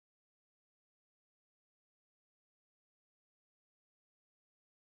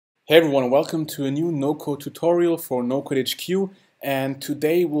Hey everyone, welcome to a new no-code tutorial for Nocode HQ. And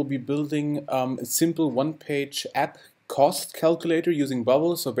today we'll be building a simple one-page app cost calculator using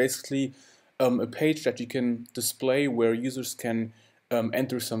Bubble. So basically a page that you can display where users can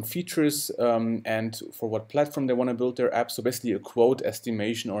enter some features and for what platform they want to build their app. So basically a quote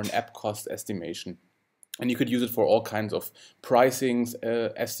estimation or an app cost estimation. And you could use it for all kinds of pricings,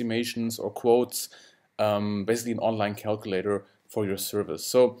 estimations, or quotes, basically an online calculator for your service.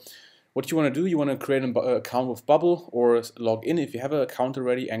 So what you want to do, you want to create an account with Bubble or log in if you have an account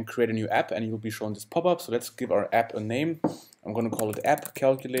already and create a new app, and you'll be shown this pop-up. So let's give our app a name. I'm going to call it App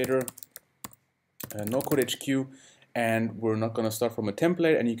Calculator, Nocode HQ, and we're not going to start from a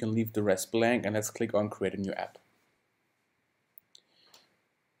template, and you can leave the rest blank, and let's click on Create a New App.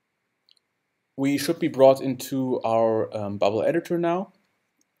 We should be brought into our Bubble editor now,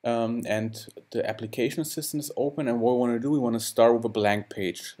 and the application assistant is open, and what we want to do, we want to start with a blank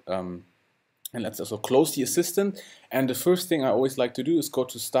page. And let's also close the assistant. And the first thing I always like to do is go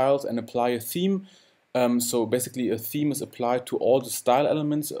to styles and apply a theme. So basically a theme is applied to all the style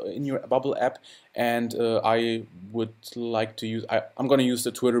elements in your Bubble app. And I would like to use, I'm going to use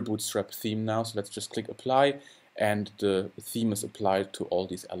the Twitter Bootstrap theme now. So let's just click apply, and the theme is applied to all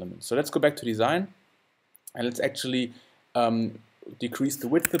these elements. So let's go back to design, and let's actually decrease the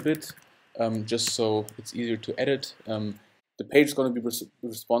width a bit, just so it's easier to edit. The page is going to be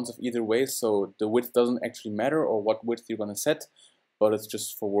responsive either way, so the width doesn't actually matter or what width you're going to set, but it's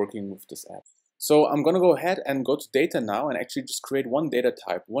just for working with this app. So I'm going to go ahead and go to data now and actually just create one data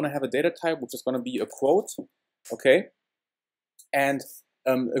type. We want to have a data type which is going to be a quote, okay? And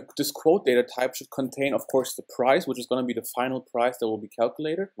this quote data type should contain, of course, the price, which is going to be the final price that will be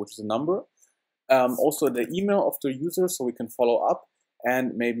calculated, which is a number. Also the email of the user so we can follow up,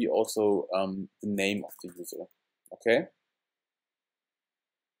 and maybe also the name of the user, okay?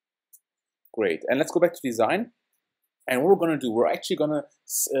 Great, and let's go back to design. And what we're going to do, we're actually going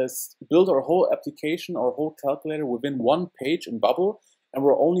to build our whole application, our whole calculator within one page in Bubble, and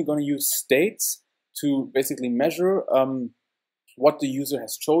we're only going to use states to basically measure what the user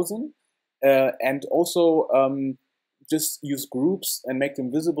has chosen, and also just use groups and make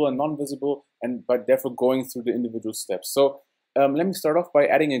them visible and non-visible, and by therefore going through the individual steps. So let me start off by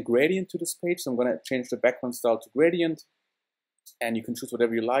adding a gradient to this page. So I'm going to change the background style to gradient, and you can choose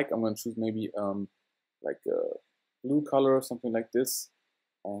whatever you like. I'm going to choose maybe like a blue color or something like this,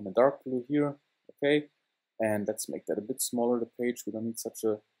 and a dark blue here, okay? And let's make that a bit smaller, the page. We don't need such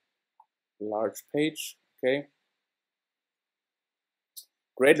a large page, okay?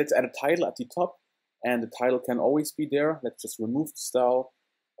 Great, let's add a title at the top, and the title can always be there. Let's just remove the style,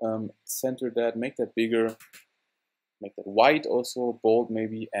 center that, make that bigger, make that white also, bold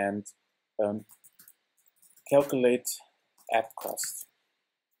maybe, and calculate app cost.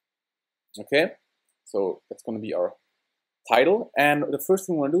 Okay, so that's going to be our title. And the first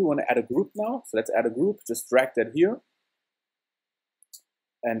thing we want to do, we want to add a group now. So let's add a group, just drag that here.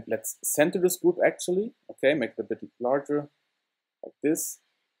 And let's center this group actually. Okay, make it a bit larger, like this.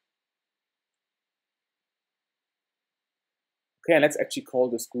 Okay, and let's actually call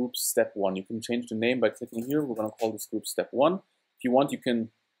this group step 1. You can change the name by clicking here. We're going to call this group step 1. If you want, you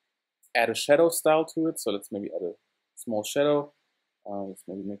can add a shadow style to it. So let's maybe add a small shadow. Let's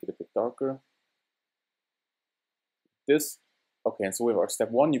maybe make it a bit darker. This. Okay, and so we have our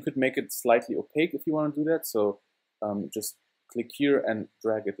step 1. You could make it slightly opaque if you want to do that. So just click here and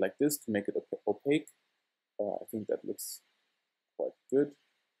drag it like this to make it opaque. I think that looks quite good.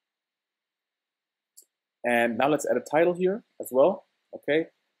 And now let's add a title here as well, okay?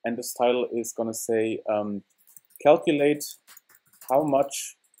 And this title is going to say calculate how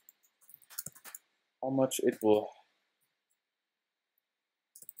much it will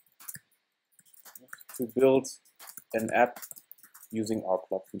to build an app using our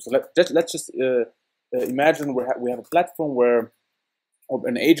platform. So let's just imagine we have a platform where, or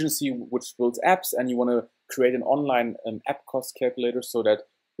an agency which builds apps, and you want to create an online app cost calculator so that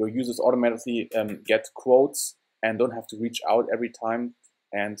your users automatically get quotes and don't have to reach out every time.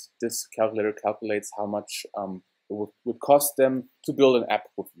 And this calculator calculates how much it would cost them to build an app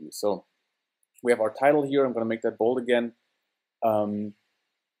with you. So we have our title here. I'm going to make that bold again.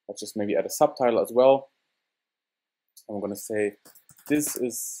 Let's just maybe add a subtitle as well. I'm going to say this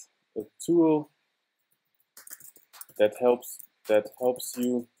is a tool that helps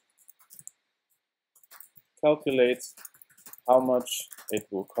you calculate how much it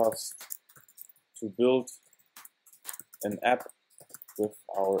will cost to build an app with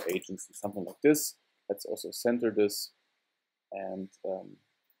our agency, something like this. Let's also center this, and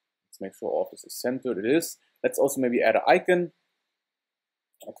let's make sure all of this is centered. It is. Let's also maybe add an icon,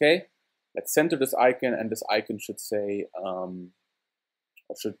 Okay, let's center this icon, and this icon should say, or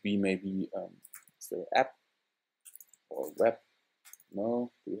should be maybe say app or web.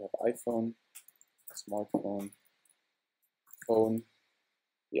 No, do we have iPhone, smartphone, phone?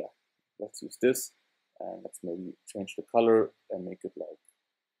 Yeah, let's use this, and let's maybe change the color and make it like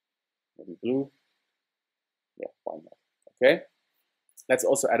maybe blue. Yeah, why not? Okay, let's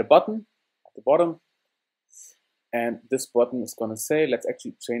also add a button at the bottom. And this button is going to say, let's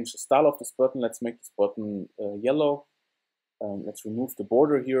actually change the style of this button. Let's make this button yellow. Let's remove the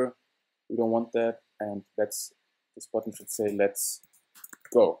border here. We don't want that. And this button should say, let's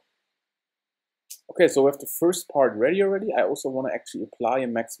go. Okay, so we have the first part ready already. I also want to actually apply a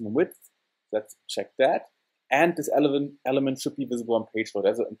maximum width. Let's check that. And this element should be visible on page load.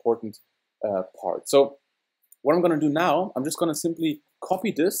 That's an important part. So what I'm going to do now, I'm just going to simply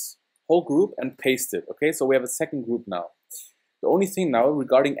copy this whole group and paste it. Okay, so we have a second group now. The only thing now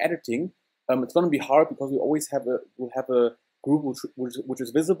regarding editing, it's going to be hard because we always we'll have a group which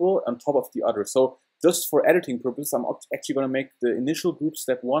is visible on top of the other. So just for editing purposes, I'm actually going to make the initial group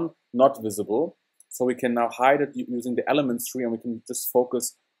step 1 not visible. So we can now hide it using the elements tree, and we can just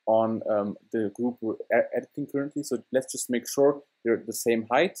focus on the group we're editing currently. So let's just make sure they're the same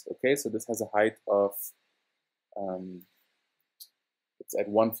height. Okay, so this has a height of it's at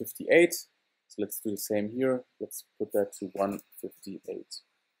 158. So let's do the same here. Let's put that to 158.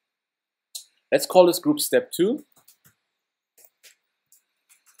 Let's call this group step 2.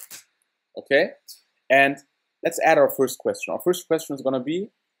 Okay, and let's add our first question. Our first question is going to be,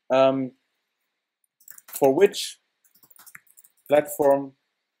 for which platform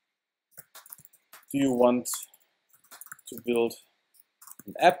do you want to build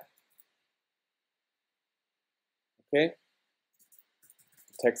an app? Okay,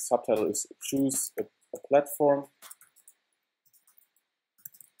 the text subtitle is choose a platform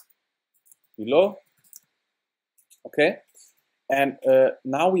below. Okay, and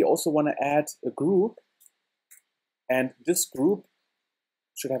now we also want to add a group, and this group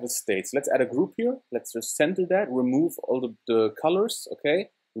should have a state. So let's add a group here. Let's just center that, remove all the colors, okay,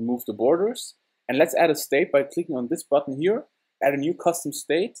 remove the borders, and let's add a state by clicking on this button here, add a new custom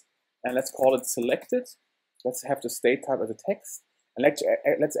state, and let's call it selected. Let's have the state type as a text, and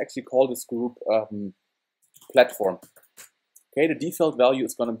let's actually call this group platform. Okay, the default value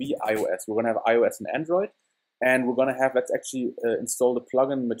is going to be iOS. We're going to have iOS and Android, and we're going to have, let's actually install the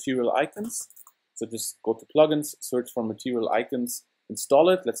plugin Material Icons. So just go to plugins, search for Material Icons, install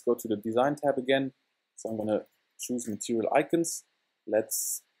it. Let's go to the design tab again. So I'm going to choose Material Icons.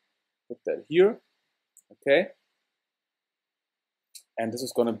 Let's put that here. Okay. And this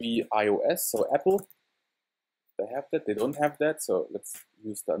is going to be iOS, so Apple. They have that, they don't have that. So let's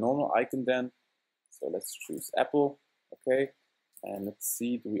use the normal icon then. So let's choose Apple. Okay. And let's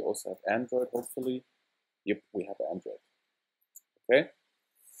see, do we also have Android, hopefully? Yep, we have Android. Okay.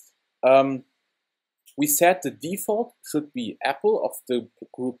 We said the default should be Apple of the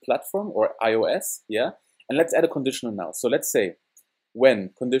group platform, or iOS, yeah? And let's add a conditional now. So let's say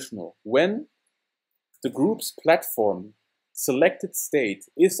when the group's platform selected state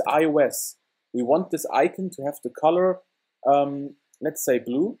is iOS, we want this icon to have the color, let's say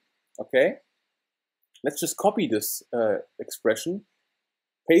blue, okay? Let's just copy this expression,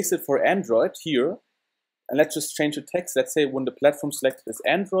 paste it for Android here, and let's just change the text. Let's say when the platform selected is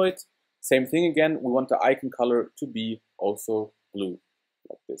Android, same thing again, we want the icon color to be also blue,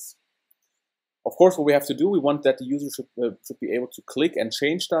 like this. Of course, what we have to do, we want that the user should be able to click and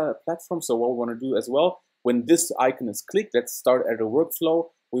change the platform. So what we want to do as well, when this icon is clicked, let's start at a workflow.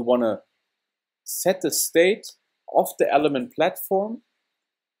 We want to set the state of the element platform,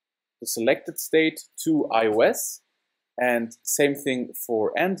 the selected state, to iOS. And same thing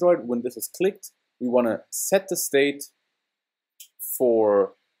for Android. When this is clicked, we want to set the state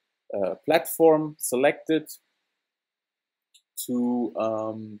for platform selected to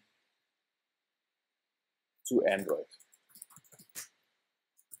Android.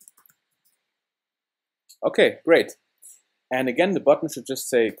 Okay, great. And again, the button should just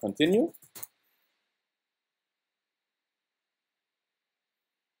say continue.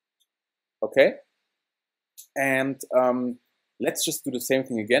 Okay. And let's just do the same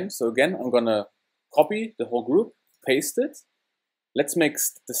thing again. So again, I'm gonna copy the whole group, paste it. Let's make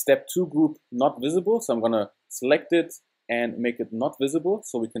the step 2 group not visible. So I'm gonna select it and make it not visible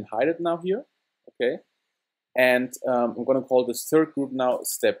so we can hide it now here. Okay. And I'm gonna call this third group now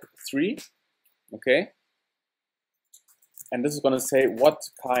step 3. Okay. And this is gonna say, what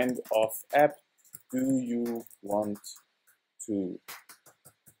kind of app do you want to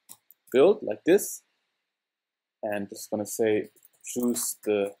build, like this? And this is gonna say choose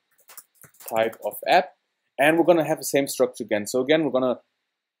the type of app, and we're going to have the same structure again. So again, we're going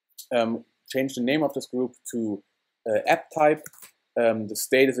to change the name of this group to app type. The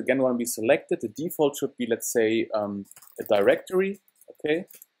state is again going to be selected. The default should be, let's say, a directory. Okay,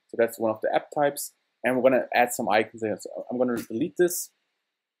 so that's one of the app types, and we're going to add some icons there. So I'm going to delete this.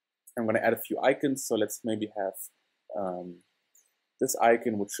 I'm going to add a few icons. So let's maybe have this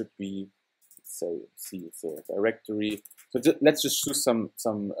icon, which should be, say, it's a directory. So let's just choose some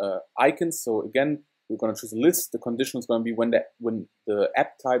icons. So again, we're going to choose a list. The condition is going to be when the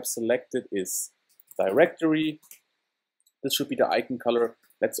app type selected is directory. This should be the icon color.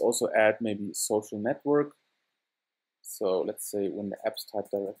 Let's also add maybe social network. So let's say when the apps type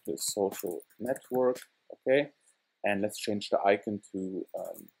directory is social network. Okay, and let's change the icon to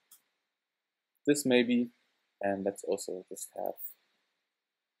this maybe, and let's also just have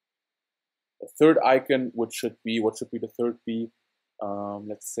a third icon, which should be, what should be the third be?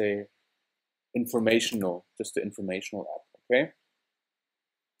 Let's say informational, just the informational app. Okay,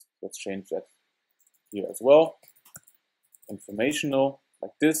 let's change that here as well. Informational,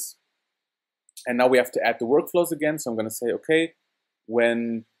 like this. And now we have to add the workflows again. So I'm going to say, okay,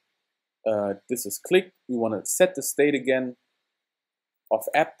 when this is clicked, we want to set the state again of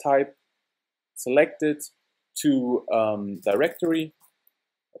app type selected to directory.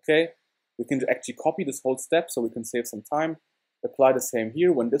 Okay, we can actually copy this whole step so we can save some time. Apply the same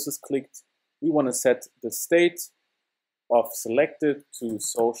here. When this is clicked, we want to set the state of selected to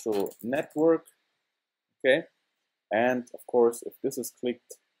social network. Okay, and of course, if this is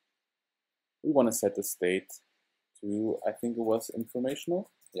clicked, we want to set the state to, I think it was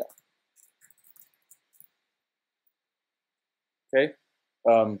informational. Yeah. Okay.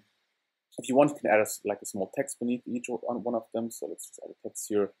 If you want, you can add like a small text beneath each one of them. So let's just add a text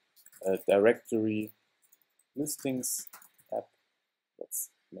here. Directory listings app. Let's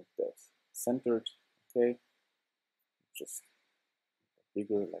make that centered. Okay. Just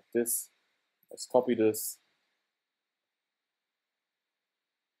bigger like this. Let's copy this.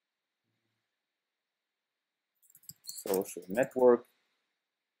 Social network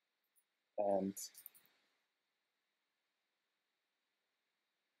and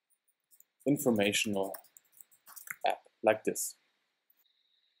informational app, like this.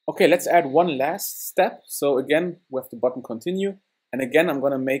 Okay, let's add one last step. So again, we have the button continue. And again, I'm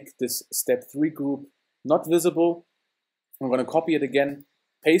going to make this step 3 group not visible. I'm going to copy it again,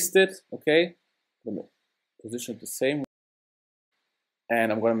 paste it. Okay, I'm going to position it the same.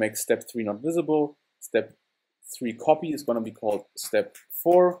 And I'm going to make step 3 not visible. Step 3 copy is going to be called step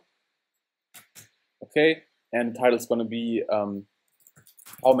 4. Okay, and the title is going to be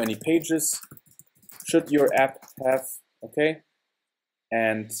how many pages should your app have? Okay,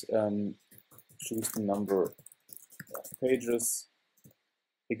 and choose the number of pages.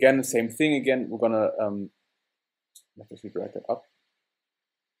 Again, the same thing. Again, we're going to let me drag that up.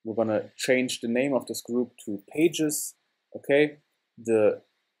 We're going to change the name of this group to pages. Okay, the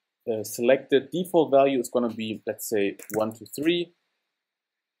selected default value is going to be, let's say, 1 to 3.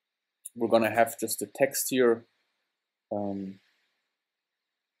 We're going to have just the text here.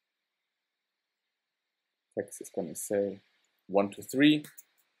 Text is going to say 1 to 3.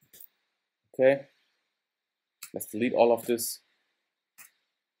 Okay. Let's delete all of this.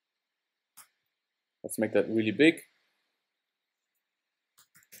 Let's make that really big.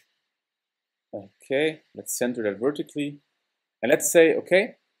 Okay. Let's center that vertically. And let's say,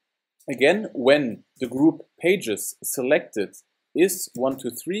 okay, again, when the group pages selected is 1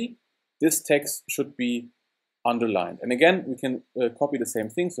 to 3, this text should be underlined. And again, we can copy the same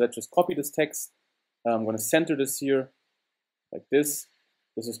thing. So let's just copy this text. I'm going to center this here like this.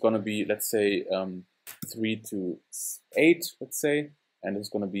 This is going to be, let's say, 3 to 8, let's say. And it's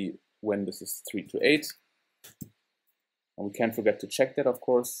going to be when this is 3 to 8. And we can't forget to check that, of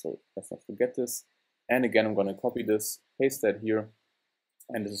course. So let's not forget this. And again, I'm going to copy this, paste that here.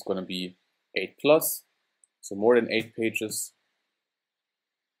 And this is going to be 8 plus. So more than 8 pages.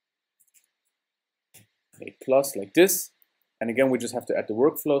 8 plus, like this. And again, we just have to add the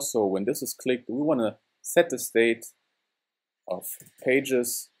workflow. So when this is clicked, we want to set the state of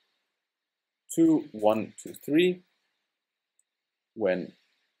pages to 1 to 3. When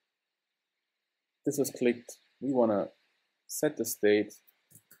this is clicked, we want to set the state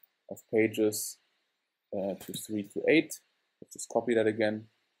of pages to 3 to 8. Let's just copy that again.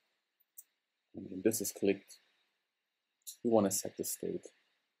 And when this is clicked, we want to set the state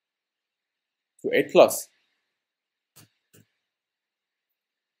to 8 plus.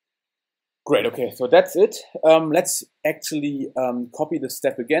 Great, okay, so that's it. Let's actually copy the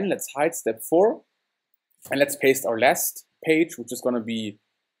step again. Let's hide step 4 and let's paste our last page, which is going to be,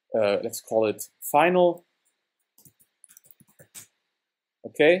 let's call it final.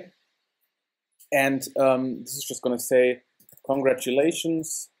 Okay. And this is just going to say,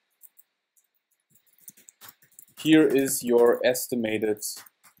 congratulations. Here is your estimated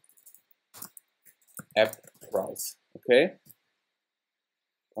app price. Okay.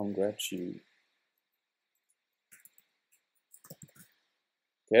 Congratulations.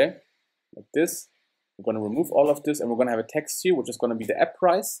 Okay. Like this. We're going to remove all of this, and we're going to have a text here, which is going to be the app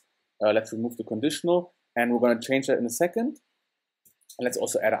price. Let's remove the conditional, and we're going to change that in a second. And let's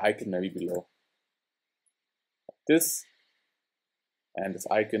also add an icon maybe below. Like this. And this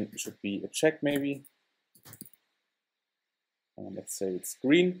icon should be a check maybe. And let's say it's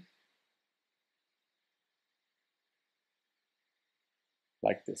green.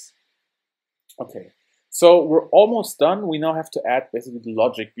 Like this. Okay. So we're almost done. We now have to add basically the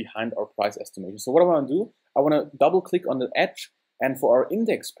logic behind our price estimation. So what I want to do, I want to double click on the edge, and for our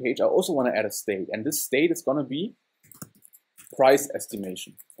index page, I also want to add a state, and this state is going to be price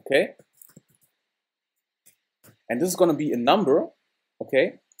estimation. Okay, and this is going to be a number.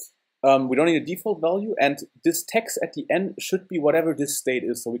 Okay, we don't need a default value, and this text at the end should be whatever this state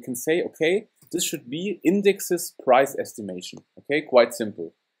is. So we can say, okay, this should be indexes price estimation. Okay, quite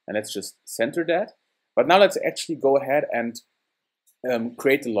simple, and let's just center that. But now let's actually go ahead and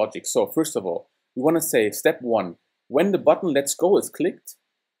create the logic. So first of all, we want to say step 1, when the button let's go is clicked,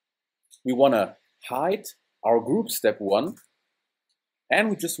 we want to hide our group step 1, and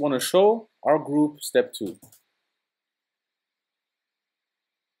we just want to show our group step 2.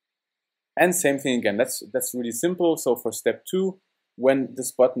 And same thing again, that's really simple. So for step 2, when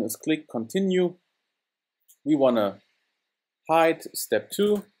this button is clicked, continue, we want to hide step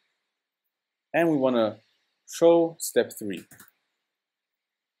 2. And we want to show step 3.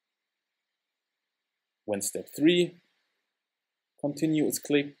 When step 3, continue is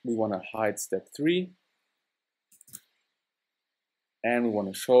clicked, we want to hide step 3. And we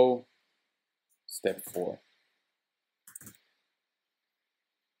want to show step 4.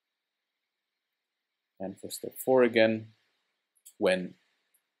 And for step 4 again, when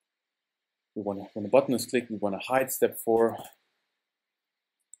the button is clicked, we want to hide step 4.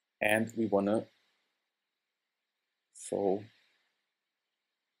 And we want to show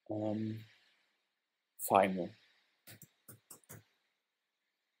final.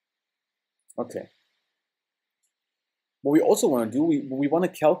 Okay. What we also want to do, we want to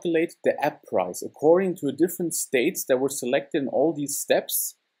calculate the app price according to the different states that were selected in all these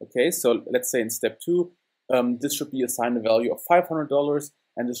steps. Okay, so let's say in step 2, this should be assigned a value of $500,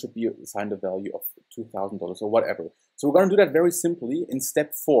 and this should be assigned a value of $2,000 or whatever. So we're going to do that very simply in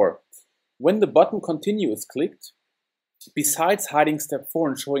step 4. When the button continue is clicked, besides hiding step 4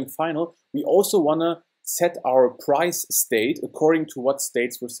 and showing final, we also want to set our price state according to what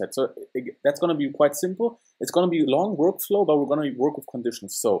states were set. So that's going to be quite simple. It's going to be a long workflow, but we're going to work with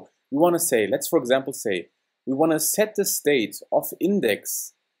conditions. So we want to say, let's for example say, we want to set the state of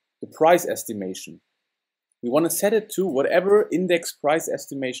index, the price estimation. We want to set it to whatever index price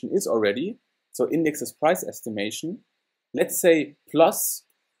estimation is already. So index is price estimation. Let's say plus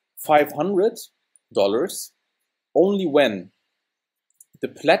 $500 only when the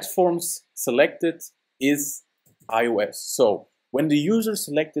platforms selected is iOS. So when the user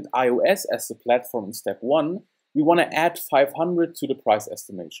selected iOS as the platform in step 1, we want to add 500 to the price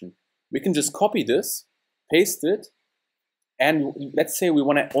estimation. We can just copy this, paste it, and let's say we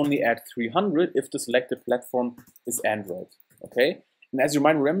want to only add 300 if the selected platform is Android. Okay? And as you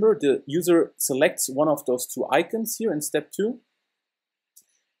might remember, the user selects one of those 2 icons here in step 2,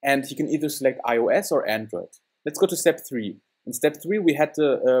 and he can either select iOS or Android. Let's go to step 3. In step 3, we had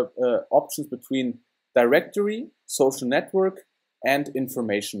the options between directory, social network, and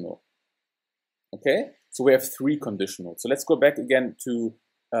informational. Okay, so we have 3 conditional. So let's go back again to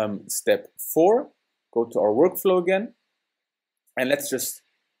step 4, go to our workflow again, and let's just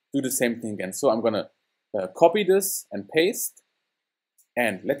do the same thing again. So I'm going to copy this and paste,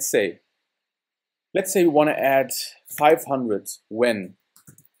 and let's say we want to add 500 when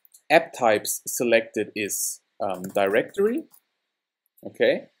app types selected is directory.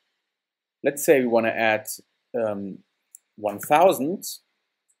 Okay, let's say we want to add 1000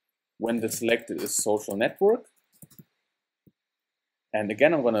 when the selected is social network. And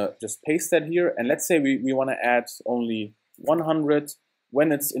again, I'm going to just paste that here. And let's say we want to add only 100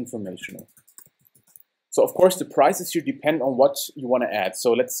 when it's informational. So of course, the prices here depend on what you want to add.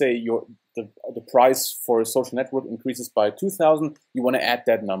 So let's say the price for a social network increases by 2000, you want to add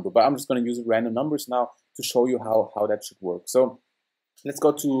that number. But I'm just going to use random numbers now to show you how that should work. So let's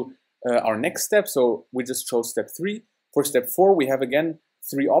go to our next step. So we just chose step 3. For step 4, we have again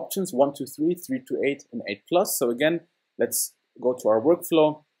 3 options, 1 to 3, 3 to 8, and 8 plus. So again, let's go to our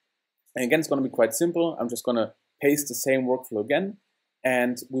workflow. And again, it's going to be quite simple. I'm just going to paste the same workflow again.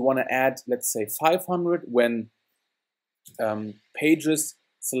 And we want to add, let's say, 500 when pages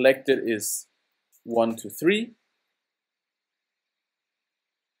selected is 1 to 3.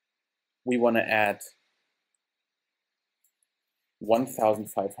 We want to add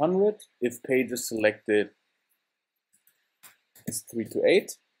 1,500 if pages selected is 3 to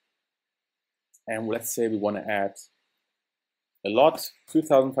 8. And let's say we want to add a lot,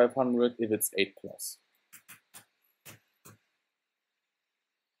 2,500 if it's 8 plus.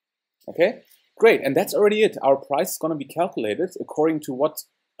 Okay, great. And that's already it. Our price is going to be calculated according to what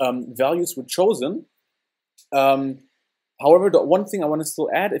values were chosen. However, the one thing I want to still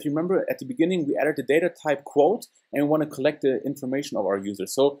add, if you remember at the beginning, we added the data type quote and we want to collect the information of our user.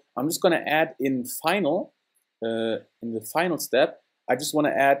 So I'm just going to add in the final step, I just want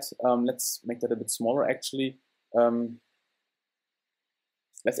to add, let's make that a bit smaller actually.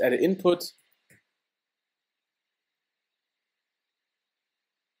 Let's add an input.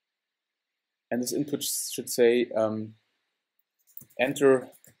 And this input should say,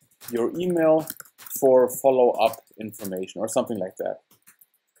 enter your email for follow-up information or something like that.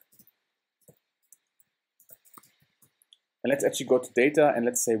 And let's actually go to data and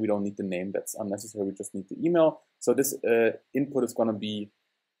let's say we don't need the name, that's unnecessary, we just need the email. So this input is going to be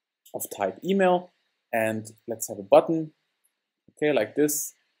of type email, and let's have a button, okay, like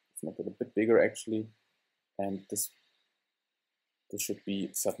this. Let's make it a bit bigger actually, and this should be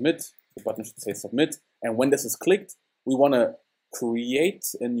submit. The button should say submit, and when this is clicked, we want to create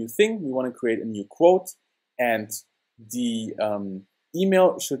a new thing. We want to create a new quote, and the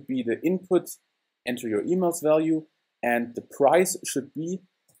email should be the input, enter your email's value, and the price should be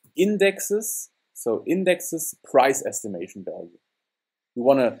indexes, so indexes price estimation value. We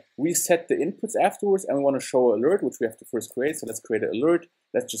want to reset the inputs afterwards, and we want to show an alert, which we have to first create. So let's create an alert.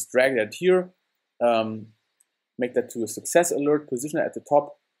 Let's just drag that here, make that to a success alert, position it at the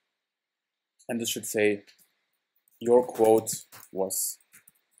top, and this should say your quote was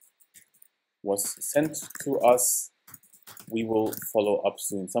sent to us. We will follow up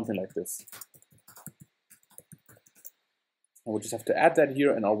soon, something like this. And we just have to add that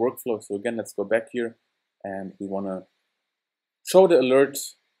here in our workflow. So again, let's go back here, and we want to show the alert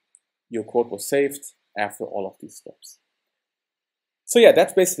your quote was saved after all of these steps. So yeah,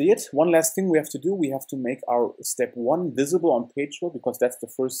 that's basically it. One last thing we have to do, we have to make our step 1 visible on page flow, because that's the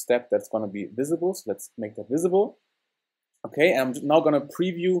first step that's going to be visible. So let's make that visible. Okay, and I'm now going to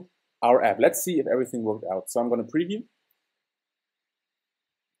preview our app. Let's see if everything worked out. So I'm going to preview.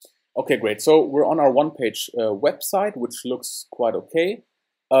 Okay, great. So we're on our one-page website, which looks quite okay.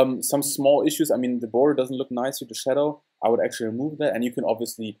 Some small issues. I mean, the border doesn't look nice with the shadow. I would actually remove that, and you can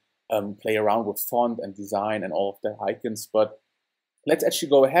obviously play around with font and design and all of the icons. But let's actually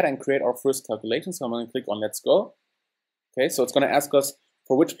go ahead and create our first calculation. So I'm going to click on Let's Go. Okay, so it's going to ask us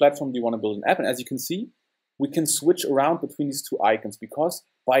for which platform do you want to build an app, and as you can see, we can switch around between these two icons, because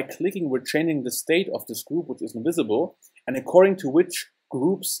by clicking, we're changing the state of this group, which is invisible, and according to which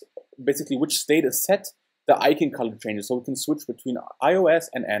groups, basically which state is set, the icon color changes. So we can switch between iOS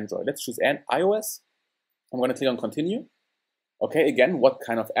and Android. Let's choose iOS. I'm going to click on continue. Okay, again, what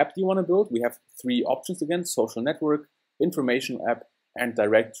kind of app do you want to build? We have 3 options again: social network, informational app, and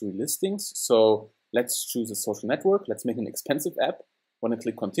directory listings. So let's choose a social network. Let's make an expensive app. I'm going to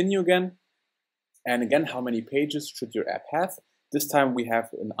click continue again. And again, how many pages should your app have? This time we have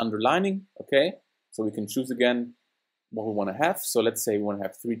an underlining, okay? So we can choose again what we want to have. So let's say we want to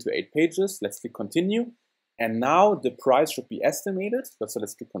have 3 to 8 pages. Let's click continue. And now the price should be estimated. So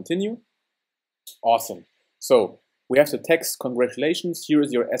let's click continue. Awesome. So we have the text, congratulations, here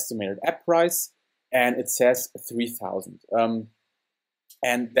is your estimated app price. And it says 3,000.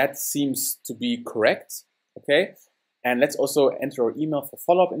 And that seems to be correct, okay? And let's also enter our email for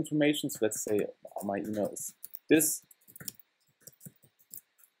follow-up information. So let's say my email is this.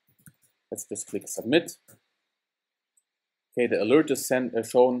 Let's just click submit. Okay, the alert is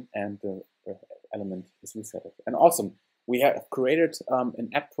shown, and the element is reset. And awesome, we have created an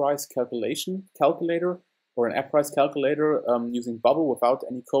app price calculator, or an app price calculator using Bubble without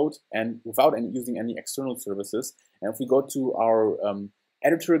any code and without using any external services. And if we go to our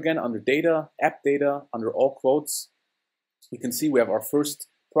editor again, under data, app data, under all quotes, you can see we have our first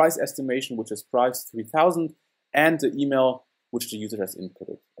price estimation, which is price 3,000, and the email which the user has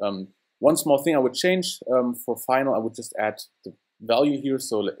inputted. One small thing I would change for final, I would just add the value here.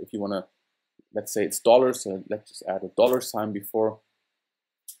 So if you want to, let's say it's dollars, so let's just add a $sign before.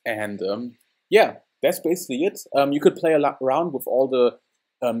 And yeah, that's basically it. You could play around with all the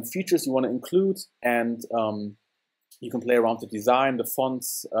features you want to include, and you can play around the design, the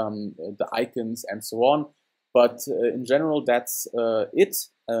fonts, the icons, and so on. But in general, that's it.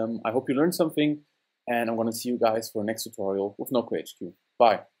 I hope you learned something, and I'm going to see you guys for the next tutorial with Nocode HQ.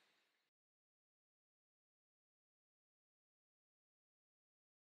 Bye.